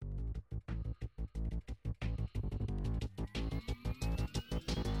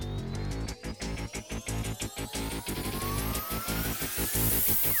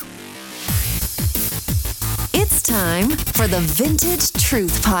time for the Vintage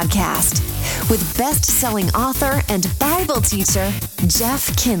Truth Podcast with best-selling author and Bible teacher,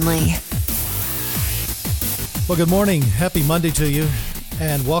 Jeff Kinley. Well, good morning. Happy Monday to you,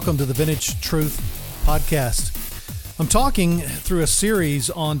 and welcome to the Vintage Truth Podcast. I'm talking through a series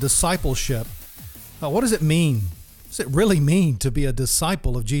on discipleship. What does it mean? What does it really mean to be a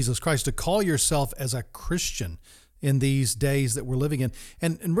disciple of Jesus Christ, to call yourself as a Christian in these days that we're living in?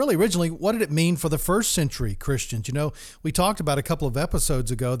 And really, originally, what did it mean for the first century Christians? You know, we talked about a couple of episodes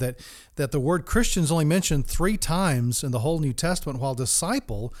ago that the word Christian is only mentioned 3 times in the whole New Testament, while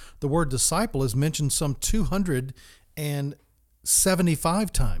disciple, the word disciple is mentioned some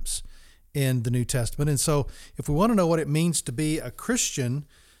 275 times in the New Testament. And so if we want to know what it means to be a Christian,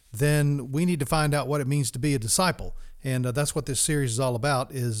 then we need to find out what it means to be a disciple. And that's what this series is all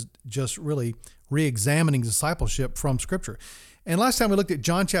about, is just really re-examining discipleship from Scripture. And last time we looked at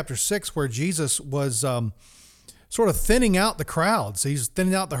John chapter 6, where Jesus was sort of thinning out the crowds. He's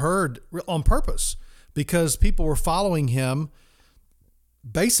thinning out the herd on purpose because people were following him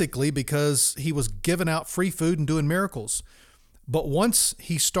basically because he was giving out free food and doing miracles. But once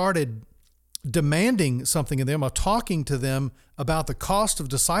he started demanding something of them, or talking to them about the cost of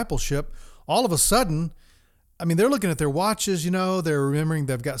discipleship, all of a sudden, I mean, they're looking at their watches, they're remembering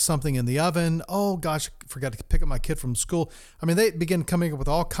they've got something in the oven. Oh gosh, I forgot to pick up my kid from school. I mean, they begin coming up with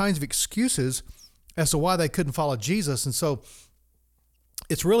all kinds of excuses as to why they couldn't follow Jesus. And so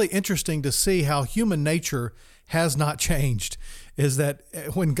it's really interesting to see how human nature has not changed, is that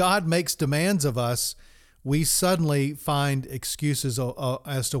when God makes demands of us, we suddenly find excuses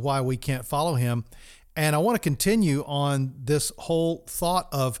as to why we can't follow him. And I want to continue on this whole thought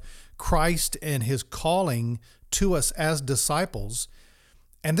of Christ and his calling to us as disciples.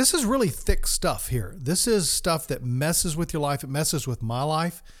 And this is really thick stuff here. This is stuff that messes with your life. It messes with my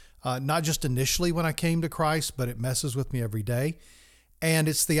life, not just initially when I came to Christ, but it messes with me every day. And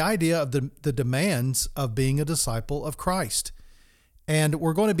it's the idea of the demands of being a disciple of Christ. And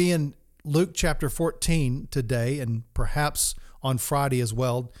we're going to be in Luke chapter 14 today, and perhaps on Friday as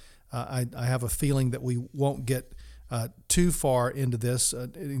well. I have a feeling that we won't get too far into this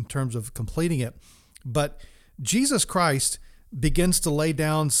in terms of completing it. But Jesus Christ begins to lay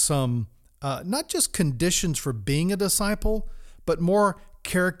down some, not just conditions for being a disciple, but more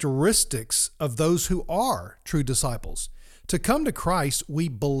characteristics of those who are true disciples. To come to Christ, we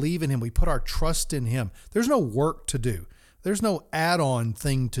believe in him. We put our trust in him. There's no work to do. There's no add-on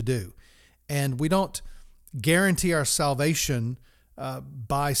thing to do. And we don't guarantee our salvation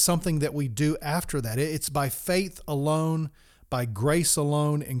by something that we do after that. It's by faith alone, by grace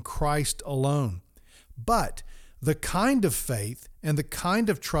alone, in Christ alone. But the kind of faith and the kind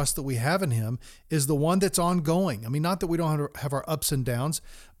of trust that we have in him is the one that's ongoing. I mean, not that we don't have our ups and downs,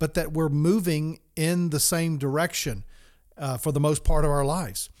 but that we're moving in the same direction for the most part of our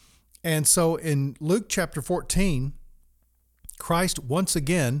lives. And so in Luke chapter 14, Christ once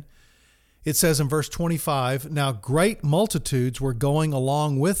again, it says in verse 25, "Now great multitudes were going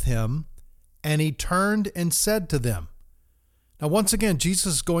along with him, and he turned and said to them." Now, once again,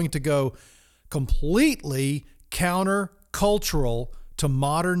 Jesus is going to go completely counter-cultural to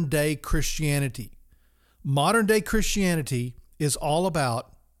modern-day Christianity. Modern-day Christianity is all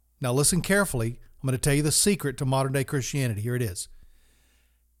about, now listen carefully, I'm going to tell you the secret to modern-day Christianity. Here it is.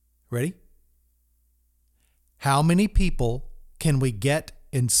 Ready? How many people can we get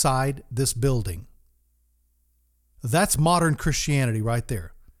inside this building? That's modern Christianity right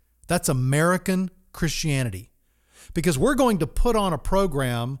there. That's American Christianity. Because we're going to put on a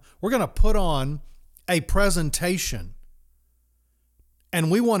program, we're going to put on a presentation, and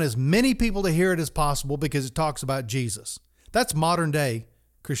we want as many people to hear it as possible because it talks about Jesus. That's modern day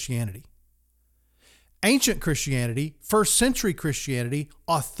Christianity. Ancient Christianity, first century Christianity,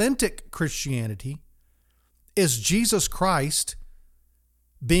 authentic Christianity is Jesus Christ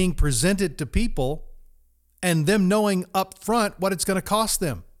being presented to people and them knowing up front what it's going to cost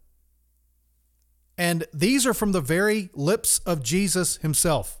them. And these are from the very lips of Jesus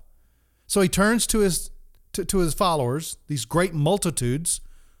himself. So he turns to his followers, these great multitudes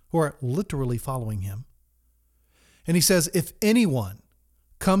who are literally following him. And he says, "If anyone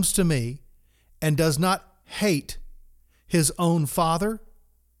comes to me and does not hate his own father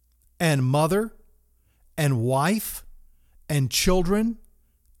and mother and wife and children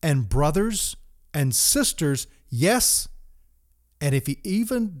and brothers and sisters, yes, and if he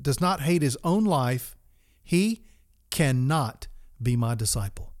even does not hate his own life, he cannot be my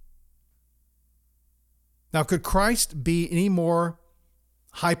disciple." Now, could Christ be any more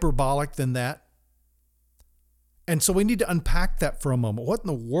hyperbolic than that? And so we need to unpack that for a moment. What in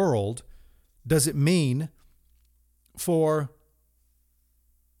the world does it mean for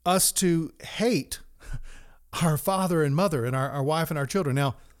us to hate our father and mother and our wife and our children.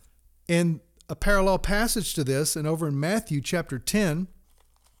 Now, in a parallel passage to this, and over in Matthew chapter 10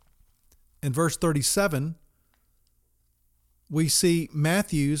 and verse 37, we see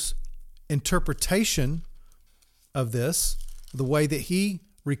Matthew's interpretation of this, the way that he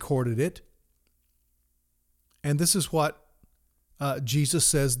recorded it. And this is what Jesus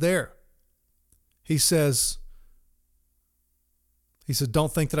says there. He says,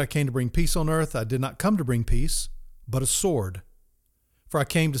 don't think that I came to bring peace on earth. I did not come to bring peace, but a sword. For I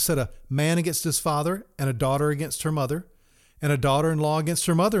came to set a man against his father, and a daughter against her mother, and a daughter-in-law against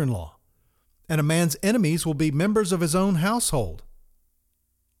her mother-in-law. And a man's enemies will be members of his own household.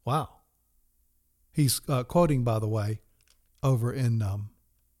 Wow. He's quoting, by the way, over in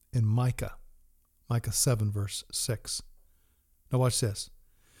Micah 7, verse 6. Now watch this.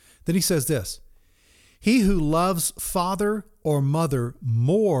 Then he says this, he who loves father or mother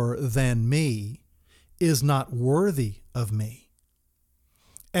more than me is not worthy of me.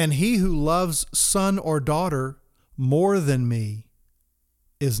 And he who loves son or daughter more than me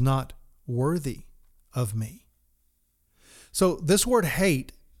is not worthy of me. So this word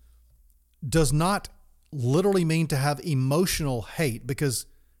hate does not literally mean to have emotional hate, because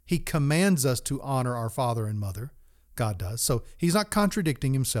he commands us to honor our father and mother. God does. So he's not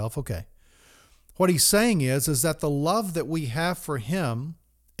contradicting himself. Okay. What he's saying is that the love that we have for him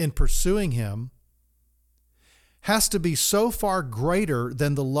in pursuing him has to be so far greater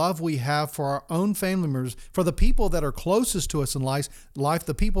than the love we have for our own family members, for the people that are closest to us in life,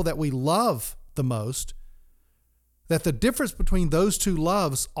 the people that we love the most, that the difference between those two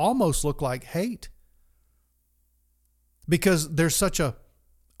loves almost look like hate. Because there's such a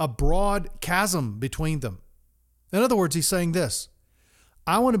broad chasm between them. In other words, he's saying this,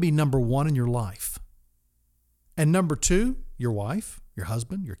 I want to be number one in your life. And number two, your wife, your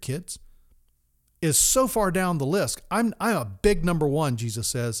husband, your kids, is so far down the list. I'm a big number one, Jesus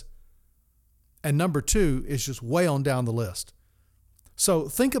says. And number two is just way on down the list. So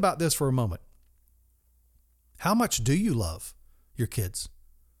think about this for a moment. How much do you love your kids?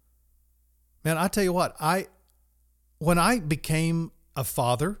 Man, I tell you what, when I became a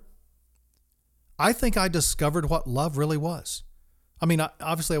father, I think I discovered what love really was. I mean,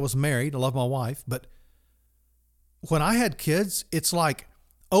 obviously I was married. I love my wife. But when I had kids, it's like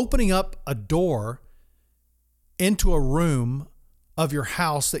opening up a door into a room of your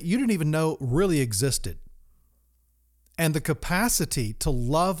house that you didn't even know really existed. And the capacity to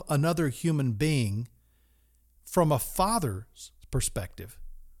love another human being from a father's perspective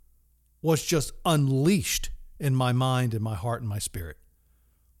was just unleashed in my mind and my heart and my spirit.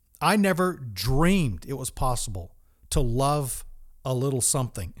 I never dreamed it was possible to love a little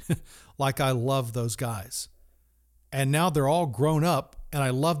something like I love those guys. And now they're all grown up, and I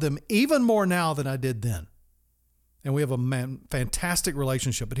love them even more now than I did then. And we have a fantastic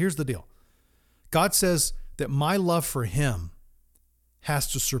relationship. But here's the deal. God says that my love for him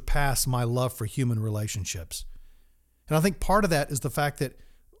has to surpass my love for human relationships. And I think part of that is the fact that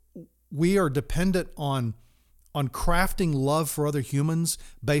we are dependent on crafting love for other humans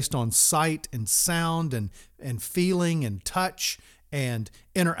based on sight and sound and feeling and touch and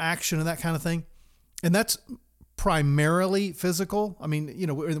interaction and that kind of thing. And that's primarily physical. I mean,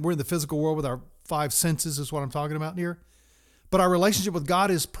 we're in the physical world with our five senses is what I'm talking about here. But our relationship with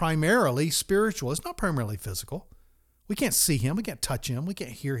God is primarily spiritual. It's not primarily physical. We can't see him. We can't touch him. We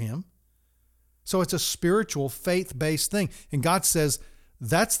can't hear him. So it's a spiritual, faith-based thing. And God says,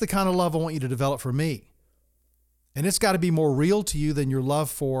 that's the kind of love I want you to develop for me. And it's got to be more real to you than your love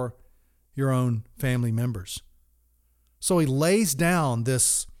for your own family members. So he lays down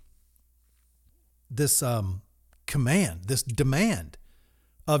this command, this demand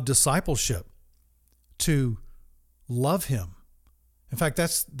of discipleship to love him. In fact,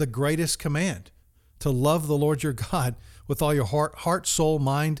 that's the greatest command, to love the Lord your God with all your heart, soul,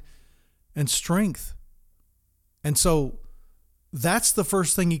 mind, and strength. And so that's the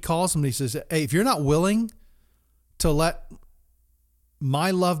first thing he calls them. He says, hey, if you're not willing to let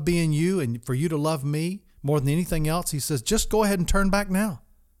my love be in you and for you to love me more than anything else, he says, just go ahead and turn back now.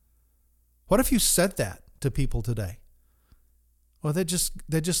 What if you said that to people today? Well, they'd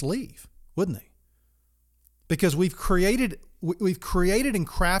just leave, wouldn't they? Because we've created and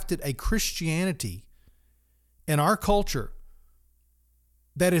crafted a Christianity in our culture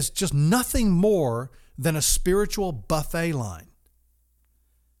that is just nothing more than a spiritual buffet line.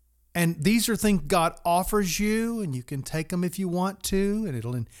 And these are things God offers you, and you can take them if you want to, and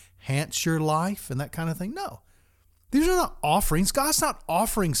it'll enhance your life and that kind of thing. No, these are not offerings. God's not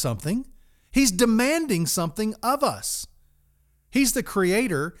offering something. He's demanding something of us. He's the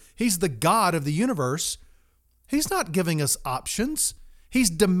creator. He's the God of the universe. He's not giving us options. He's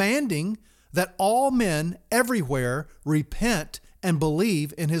demanding that all men everywhere repent and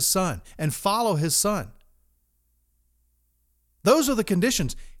believe in his Son and follow his Son. Those are the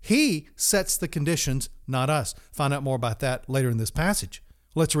conditions. He sets the conditions, not us. Find out more about that later in this passage.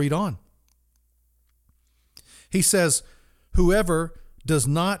 Let's read on. He says, whoever does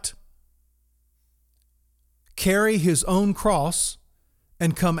not carry his own cross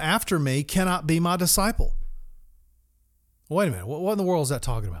and come after me cannot be my disciple. Wait a minute. What in the world is that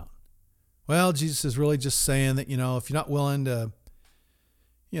talking about? Well, Jesus is really just saying that, if you're not willing to,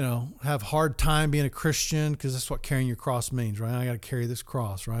 have a hard time being a Christian, because that's what carrying your cross means, right? I got to carry this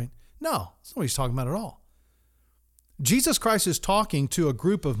cross, right? No, that's not what he's talking about at all. Jesus Christ is talking to a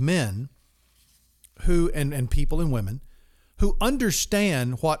group of men who, and people and women, who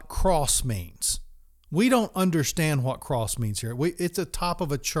understand what cross means. We don't understand what cross means here. It's the top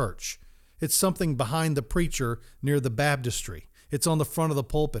of a church. It's something behind the preacher near the baptistry. It's on the front of the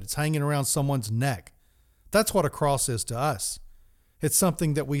pulpit. It's hanging around someone's neck. That's what a cross is to us. It's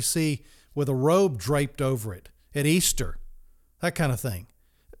something that we see with a robe draped over it at Easter, that kind of thing.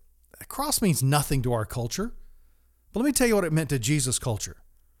 A cross means nothing to our culture. But let me tell you what it meant to Jesus' culture.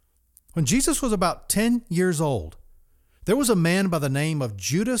 When Jesus was about 10 years old, there was a man by the name of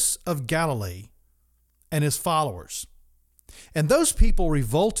Judas of Galilee and his followers. And those people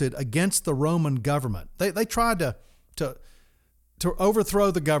revolted against the Roman government. They tried to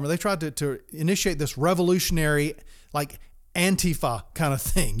overthrow the government. They tried to initiate this revolutionary, like Antifa kind of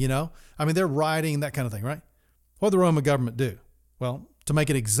thing, they're rioting, that kind of thing, right? What did the Roman government do? Well, to make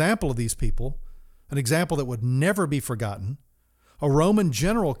an example of these people, an example that would never be forgotten, a Roman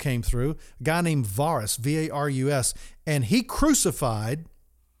general came through, a guy named Varus, V-A-R-U-S, and he crucified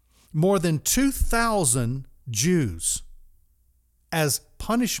more than 2,000 Jews as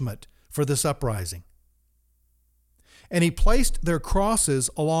punishment for this uprising. And he placed their crosses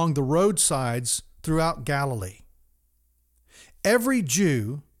along the roadsides throughout Galilee. Every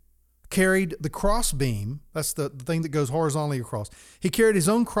Jew carried the crossbeam. That's the thing that goes horizontally across. He carried his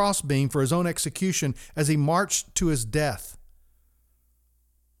own crossbeam for his own execution as he marched to his death.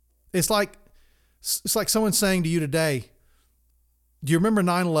 It's like someone saying to you today, do you remember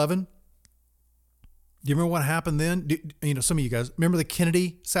 9/11? Do you remember what happened then? Some of you guys remember the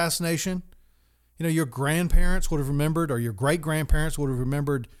Kennedy assassination? Your grandparents would have remembered, or your great-grandparents would have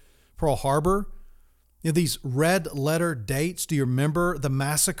remembered Pearl Harbor. These red letter dates. Do you remember the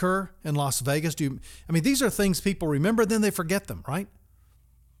massacre in Las Vegas? These are things people remember, then they forget them, right?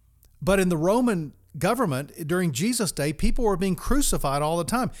 But in the Roman government during Jesus' day, people were being crucified all the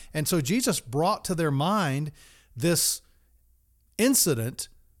time. And so Jesus brought to their mind this incident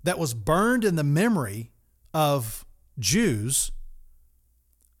that was burned in the memory of Jews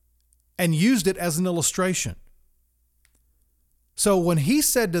and used it as an illustration. So when he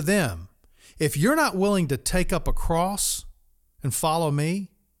said to them, if you're not willing to take up a cross and follow me,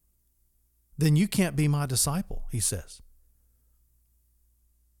 then you can't be my disciple, he says.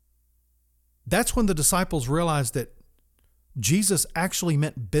 That's when the disciples realized that Jesus actually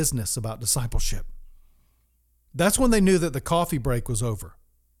meant business about discipleship. That's when they knew that the coffee break was over,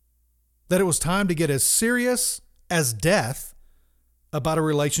 that it was time to get as serious as death about a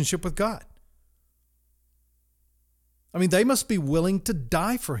relationship with God. They must be willing to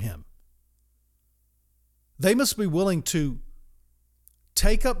die for him. They must be willing to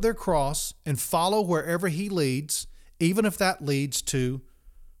take up their cross and follow wherever he leads, even if that leads to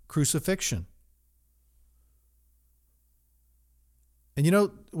crucifixion.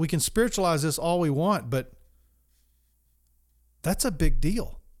 And we can spiritualize this all we want, but that's a big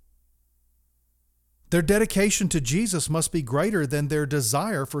deal. Their dedication to Jesus must be greater than their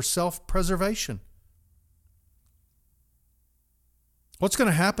desire for self-preservation. What's going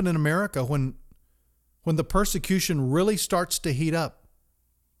to happen in America when the persecution really starts to heat up?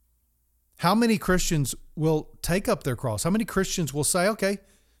 How many Christians will take up their cross? How many Christians will say, okay,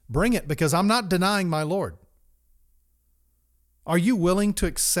 bring it, because I'm not denying my Lord? Are you willing to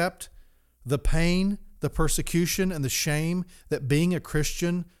accept the pain, the persecution, and the shame that being a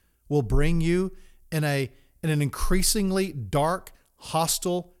Christian will bring you in an increasingly dark,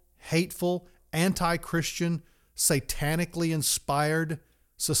 hostile, hateful, anti-Christian, satanically inspired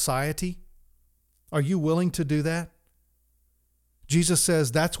society? Are you willing to do that? Jesus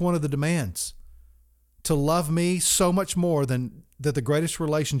says that's one of the demands, to love me so much more than the greatest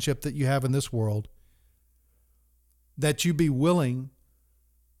relationship that you have in this world, that you be willing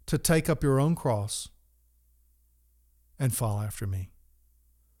to take up your own cross and follow after me.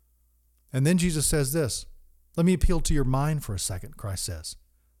 And then Jesus says this. Let me appeal to your mind for a second, Christ says.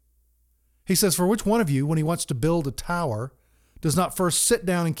 He says, for which one of you, when he wants to build a tower, does not first sit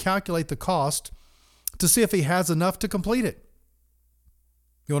down and calculate the cost to see if he has enough to complete it?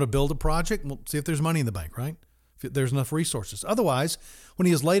 You want to build a project? Well, see if there's money in the bank, right? If there's enough resources. Otherwise, when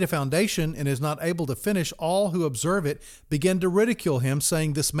he has laid a foundation and is not able to finish, all who observe it begin to ridicule him,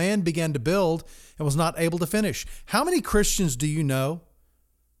 saying, this man began to build and was not able to finish. How many Christians do you know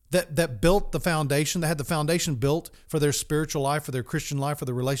that built the foundation, that had the foundation built for their spiritual life, for their Christian life, for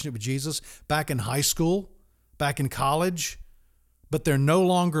their relationship with Jesus back in high school, back in college, but they're no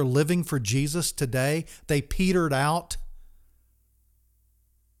longer living for Jesus today? They petered out.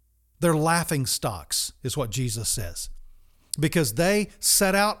 They're laughing stocks, is what Jesus says, because they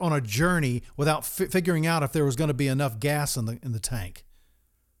set out on a journey without figuring out if there was going to be enough gas in the tank.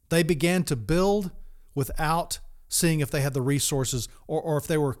 They began to build without seeing if they had the resources or if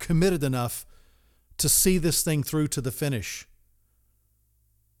they were committed enough to see this thing through to the finish.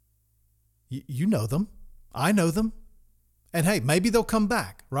 You know them. I know them. And hey, maybe they'll come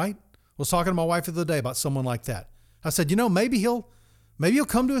back, right? I was talking to my wife the other day about someone like that. I said, maybe he'll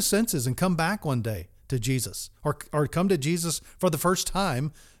come to his senses and come back one day to Jesus, or come to Jesus for the first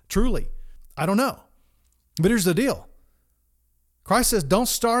time, truly. I don't know. But here's the deal. Christ says, don't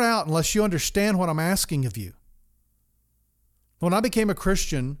start out unless you understand what I'm asking of you. When I became a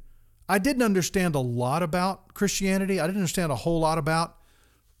Christian, I didn't understand a lot about Christianity. I didn't understand a whole lot about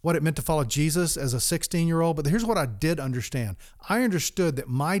what it meant to follow Jesus as a 16-year-old. But here's what I did understand. I understood that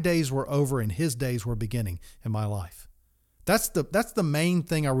my days were over and his days were beginning in my life. That's the main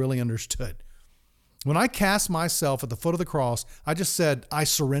thing I really understood. When I cast myself at the foot of the cross, I just said, I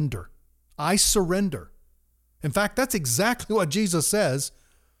surrender. I surrender. In fact, that's exactly what Jesus says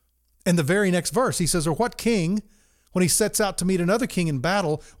in the very next verse. He says, or what king, when he sets out to meet another king in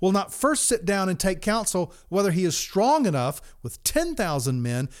battle, will not first sit down and take counsel whether he is strong enough with 10,000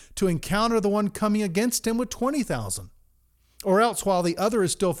 men to encounter the one coming against him with 20,000? Or else, while the other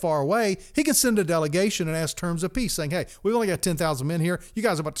is still far away, he can send a delegation and ask terms of peace, saying, hey, we've only got 10,000 men here. You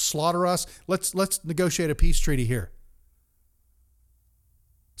guys are about to slaughter us. Let's negotiate a peace treaty here.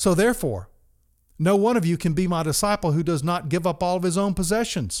 So therefore, no one of you can be my disciple who does not give up all of his own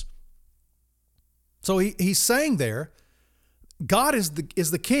possessions. So he's saying there, God is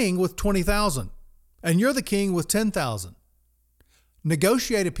the king with 20,000, and you're the king with 10,000.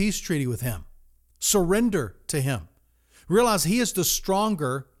 Negotiate a peace treaty with him. Surrender to him. Realize he is the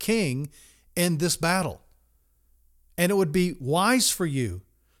stronger king in this battle. And it would be wise for you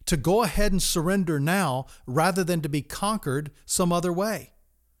to go ahead and surrender now rather than to be conquered some other way.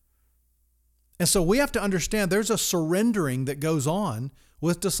 And so we have to understand there's a surrendering that goes on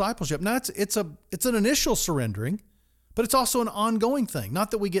with discipleship. Now, it's an initial surrendering, but it's also an ongoing thing.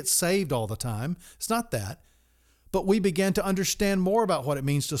 Not that we get saved all the time. It's not that. But we begin to understand more about what it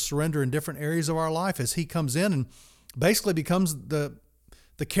means to surrender in different areas of our life as he comes in and basically becomes the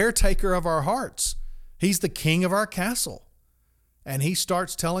caretaker of our hearts. He's the king of our castle. And he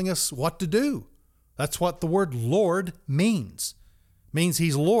starts telling us what to do. That's what the word Lord means. It means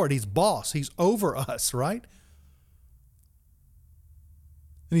he's Lord, he's boss, he's over us, right?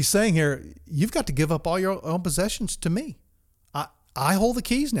 And he's saying here, you've got to give up all your own possessions to me. I hold the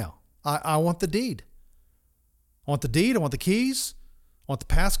keys now. I want the deed. I want the deed. I want the keys. I want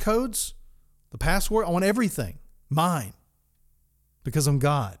the passcodes, the password. I want everything mine because I'm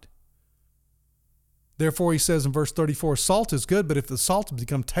God. Therefore, he says in verse 34, salt is good, but if the salt has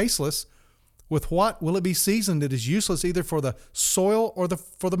become tasteless, with what will it be seasoned? It is useless either for the soil or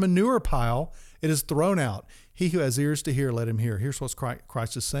for the manure pile. It is thrown out. He who has ears to hear, let him hear. Here's what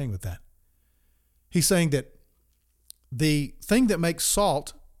Christ is saying with that. He's saying that the thing that makes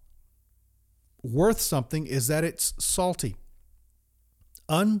salt worth something is that it's salty.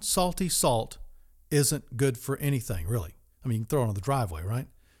 Unsalty salt isn't good for anything, really. I mean, you can throw it on the driveway, right?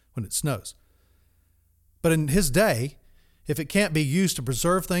 When it snows. But in his day, if it can't be used to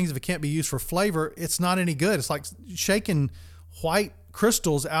preserve things, if it can't be used for flavor, it's not any good. It's like shaking white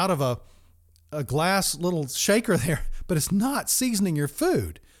crystals out of a glass little shaker there, but it's not seasoning your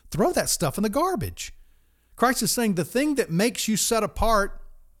food. Throw that stuff in the garbage. Christ is saying the thing that makes you set apart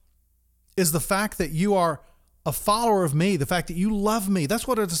is the fact that you are a follower of me, the fact that you love me. That's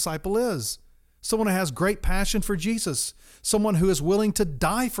what a disciple is. Someone who has great passion for Jesus, someone who is willing to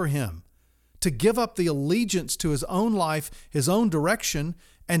die for him, to give up the allegiance to his own life, his own direction,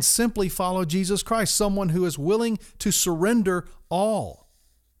 and simply follow Jesus Christ. Someone who is willing to surrender all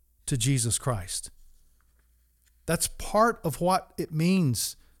to Jesus Christ. That's part of what it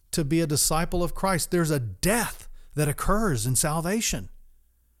means to be a disciple of Christ. There's a death that occurs in salvation.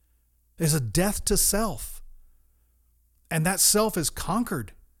 There's a death to self. And that self is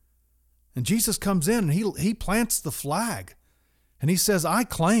conquered. And Jesus comes in and he plants the flag. And he says, I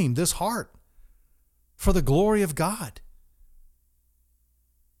claim this heart for the glory of God.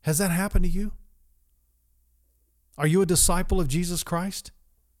 Has that happened to you? Are you a disciple of Jesus Christ?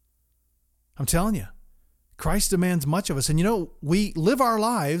 I'm telling you, Christ demands much of us. And we live our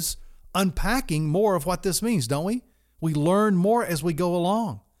lives unpacking more of what this means, don't we? We learn more as we go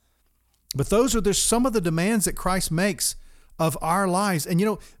along. But those are some of the demands that Christ makes of our lives.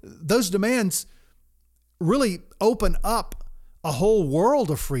 And those demands really open up a whole world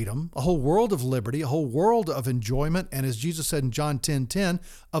of freedom, a whole world of liberty, a whole world of enjoyment. And as Jesus said in John 10:10,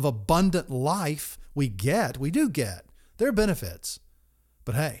 of abundant life we do get. There are benefits.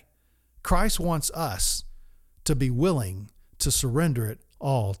 But hey, Christ wants us to be willing to surrender it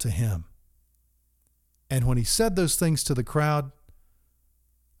all to him. And when he said those things to the crowd,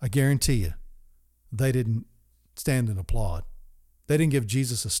 I guarantee you, they didn't stand and applaud. They didn't give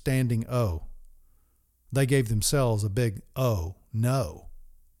Jesus a standing O. They gave themselves a big O, no.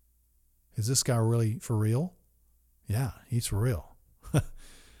 Is this guy really for real? Yeah, he's for real.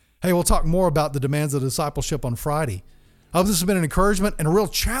 Hey, we'll talk more about the demands of discipleship on Friday. I hope this has been an encouragement and a real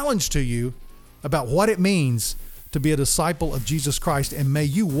challenge to you about what it means to be a disciple of Jesus Christ, and may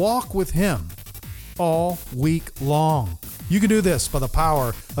you walk with him all week long. You can do this by the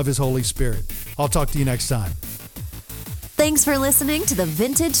power of his Holy Spirit. I'll talk to you next time. Thanks for listening to the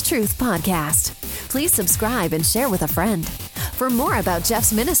Vintage Truth Podcast. Please subscribe and share with a friend. For more about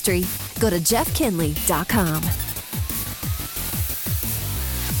Jeff's ministry, go to jeffkinley.com.